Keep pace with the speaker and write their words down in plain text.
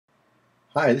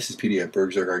Hi, this is PD at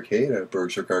BurgZerg Arcade at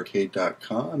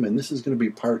BurgZergArcade.com, and this is going to be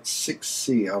part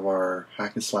 6C of our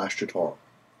hack and slash tutorial.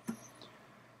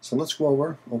 So let's go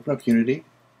over, open up Unity,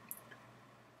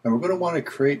 and we're going to want to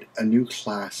create a new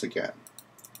class again.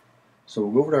 So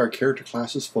we'll go over to our character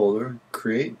classes folder,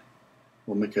 create,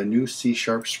 we'll make a new C#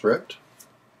 script.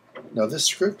 Now this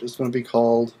script is going to be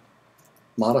called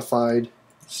modified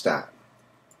stat,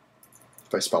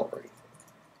 if I spell it right.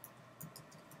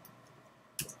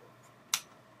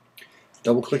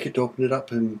 Double click it to open it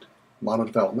up in Mono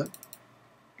Development.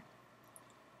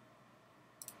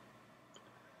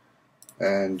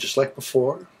 And just like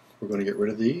before, we're going to get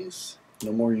rid of these.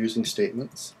 No more using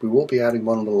statements. We will be adding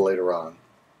one a little later on.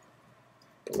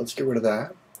 But let's get rid of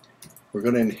that. We're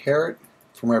going to inherit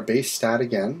from our base stat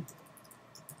again.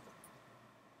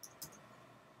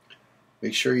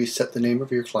 Make sure you set the name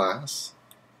of your class.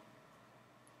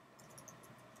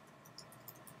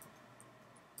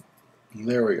 And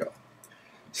there we go.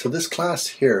 So this class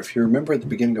here, if you remember at the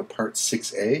beginning of part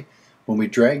 6A, when we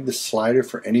drag the slider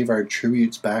for any of our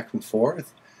attributes back and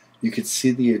forth, you could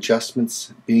see the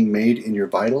adjustments being made in your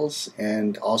vitals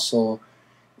and also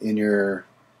in your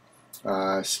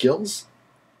skills.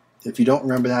 If you don't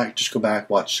remember that, just go back,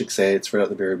 watch 6A, it's right at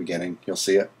the very beginning, you'll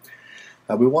see it.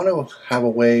 We want to have a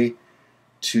way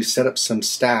to set up some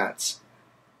stats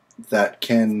that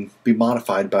can be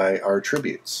modified by our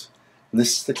attributes. And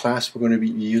this is the class we're going to be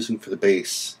using for the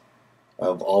base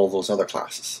of all of those other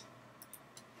classes.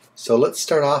 So let's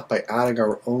start off by adding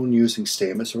our own using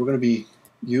statement. So we're going to be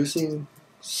using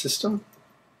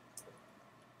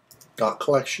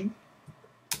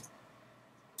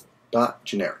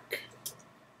system.collection.generic.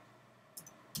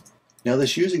 Now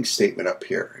this using statement up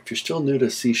here, if you're still new to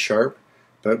C#,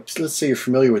 but let's say you're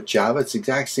familiar with Java, it's the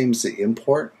exact same as the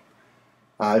import.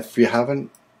 If you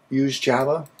haven't used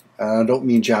Java, I don't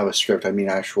mean JavaScript, I mean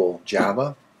actual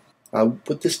Java.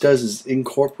 What this does is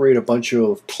incorporate a bunch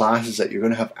of classes that you're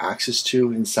going to have access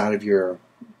to inside of the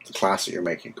class that you're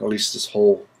making, or at least this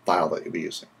whole file that you'll be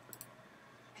using.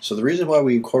 So the reason why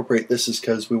we incorporate this is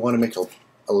because we want to make a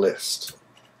list.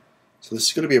 So this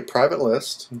is going to be a private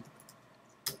list,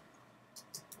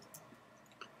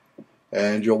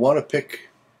 and you'll want to pick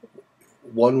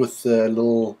one with the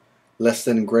little less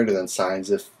than and greater than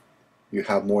signs if you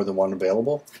have more than one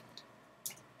available.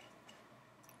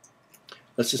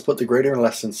 Let's just put the greater and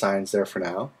less than signs there for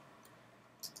now.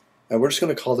 And we're just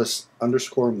going to call this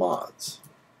 _mods.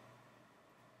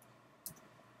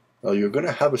 Now you're going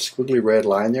to have a squiggly red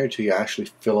line there until you actually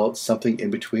fill out something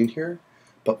in between here.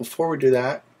 But before we do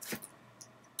that,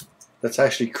 let's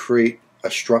actually create a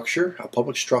structure, a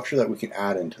public structure that we can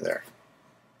add into there.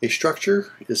 A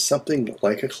structure is something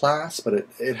like a class, but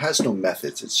it has no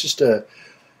methods. It's just a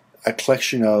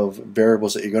collection of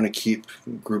variables that you're going to keep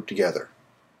grouped together.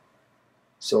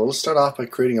 So let's start off by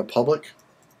creating a public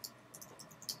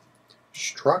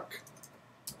struct,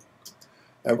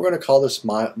 and we're going to call this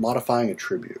modifying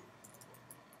attribute.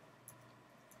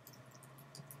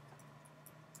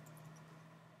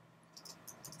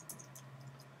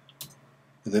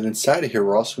 And then inside of here,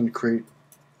 we're also going to create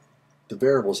the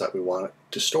variables that we want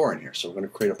to store in here. So we're going to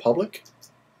create a public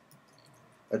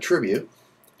attribute.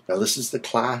 Now this is the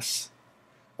class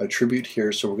attribute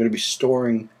here, so we're going to be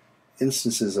storing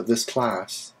instances of this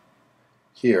class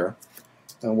here,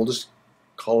 and we'll just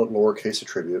call it lowercase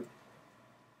attribute.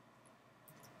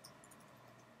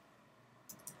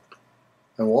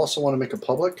 And we'll also want to make a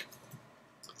public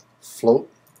float,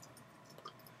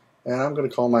 and I'm going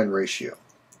to call mine ratio.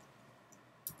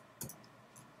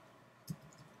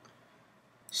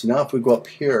 So now if we go up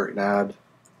here and add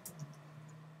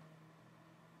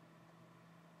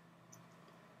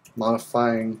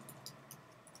modifying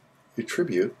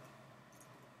attribute,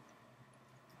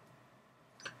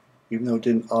 even though it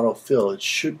didn't autofill, it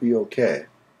should be okay.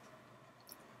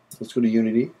 So let's go to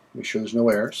Unity, make sure there's no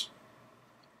errors.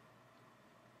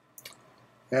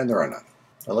 And there are none.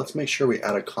 Now let's make sure we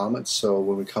add a comment so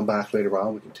when we come back later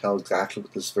on we can tell exactly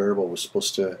what this variable was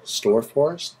supposed to store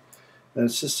for us. And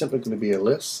it's just simply going to be a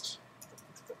list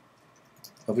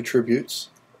of attributes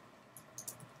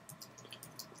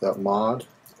that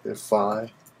modify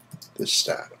this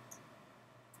stat.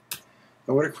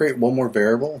 I'm going to create one more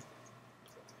variable.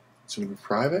 It's going to be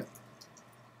private.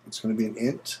 It's going to be an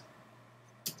int.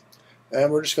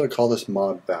 And we're just going to call this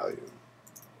mod value.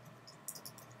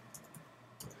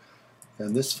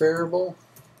 And this variable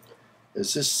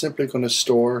is just simply going to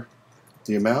store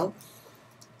the amount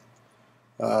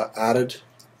added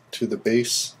to the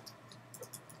base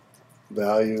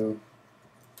value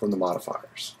from the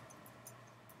modifiers.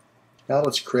 Now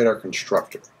let's create our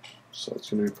constructor. So it's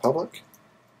going to be public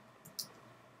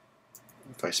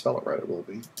If I spell it right, it will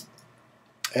be.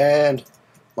 And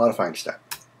modifying step.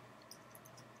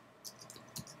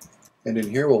 And in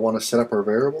here we'll want to set up our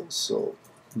variables. So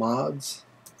mods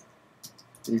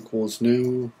equals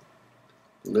new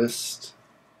list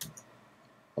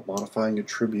of modifying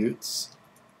attributes.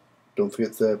 Don't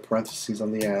forget the parentheses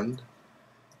on the end.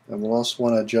 And we'll also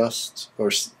want to adjust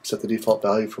or set the default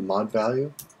value for mod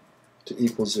value to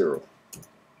equal 0.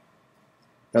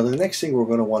 Now the next thing we're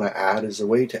going to want to add is a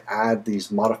way to add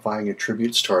these modifying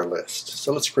attributes to our list.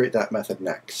 So let's create that method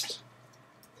next.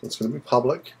 So it's going to be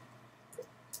public.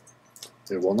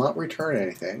 It will not return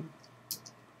anything.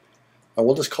 And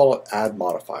we'll just call it add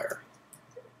modifier.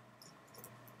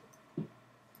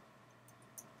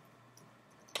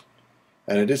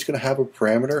 And it is going to have a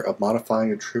parameter of modifying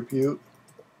attribute.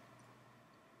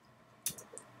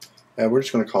 And we're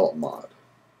just going to call it mod.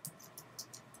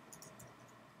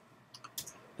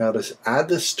 Now to add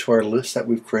this to our list that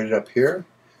we've created up here,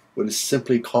 we'll just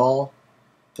simply call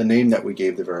the name that we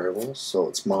gave the variable. So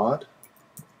it's mod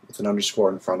with an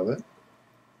underscore in front of it,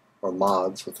 or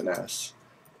mods with an S,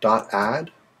 dot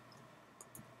add,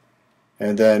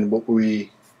 and then what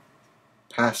we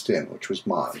passed in, which was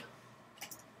mod.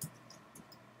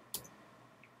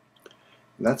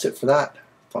 And that's it for that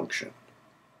function.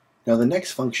 Now the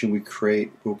next function we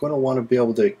create, we're going to want to be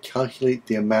able to calculate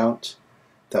the amount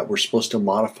that we're supposed to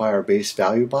modify our base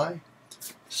value by.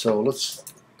 So let's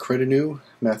create a new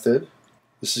method.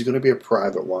 This is going to be a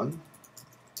private one.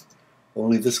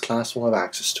 Only this class will have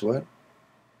access to it.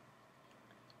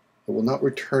 It will not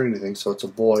return anything, so it's a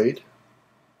void.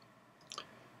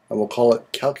 And we'll call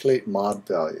it calculate mod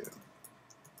value.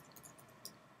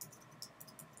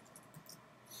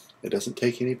 It doesn't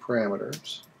take any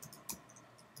parameters.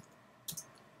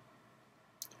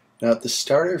 Now at the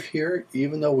start of here,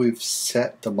 even though we've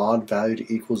set the mod value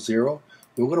to equal 0,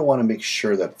 we're going to want to make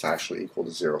sure that it's actually equal to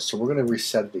 0. So we're going to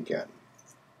reset it again.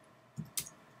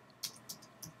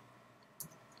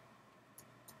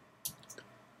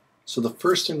 So the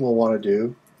first thing we'll want to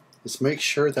do is make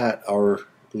sure that our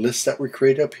list that we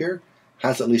created up here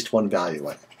has at least one value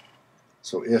in it.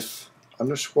 So if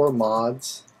underscore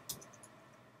mods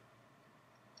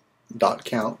dot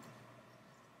count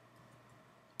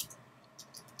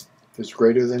is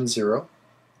greater than 0.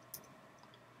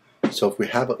 So if we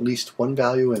have at least one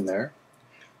value in there,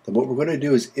 then what we're going to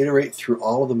do is iterate through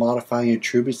all of the modifying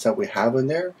attributes that we have in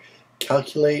there,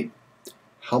 calculate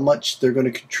how much they're going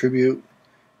to contribute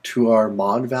to our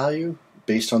mod value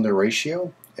based on their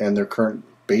ratio and their current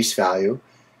base value,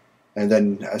 and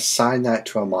then assign that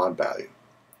to a mod value.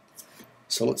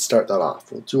 So let's start that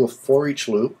off. We'll do a for each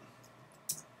loop.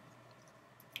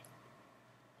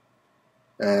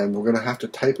 And we're going to have to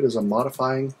type it as a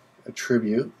modifying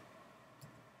attribute.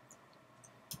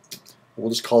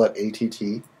 We'll just call it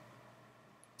ATT.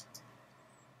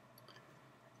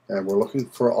 And we're looking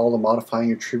for all the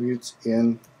modifying attributes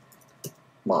in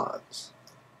mods.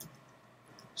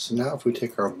 So now if we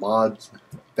take our mod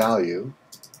value,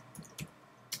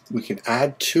 we can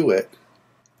add to it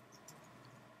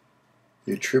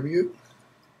the attribute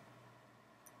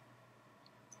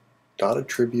dot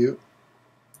attribute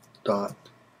dot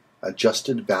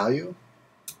adjusted value,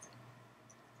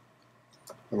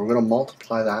 and we're going to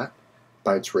multiply that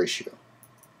by its ratio.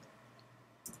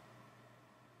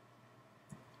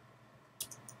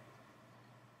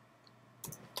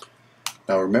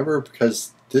 Now remember,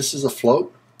 because this is a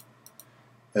float,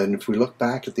 and if we look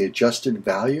back at the adjusted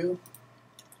value,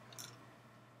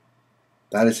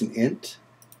 that is an int.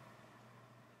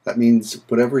 That means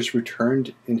whatever is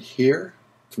returned in here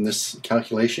from this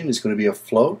calculation is going to be a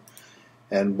float,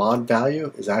 and mod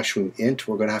value is actually an int.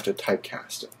 We're going to have to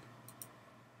typecast it.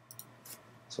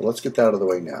 So let's get that out of the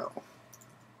way now.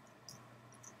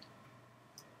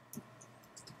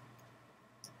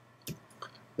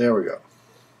 There we go.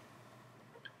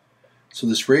 So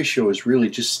this ratio is really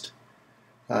just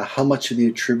how much of the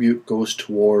attribute goes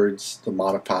towards the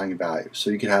modifying value. So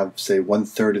you could have, say,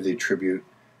 1/3 of the attribute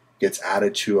gets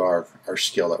added to our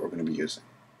scale that we're going to be using.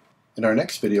 In our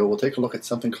next video, we'll take a look at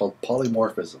something called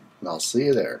polymorphism, and I'll see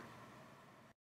you there.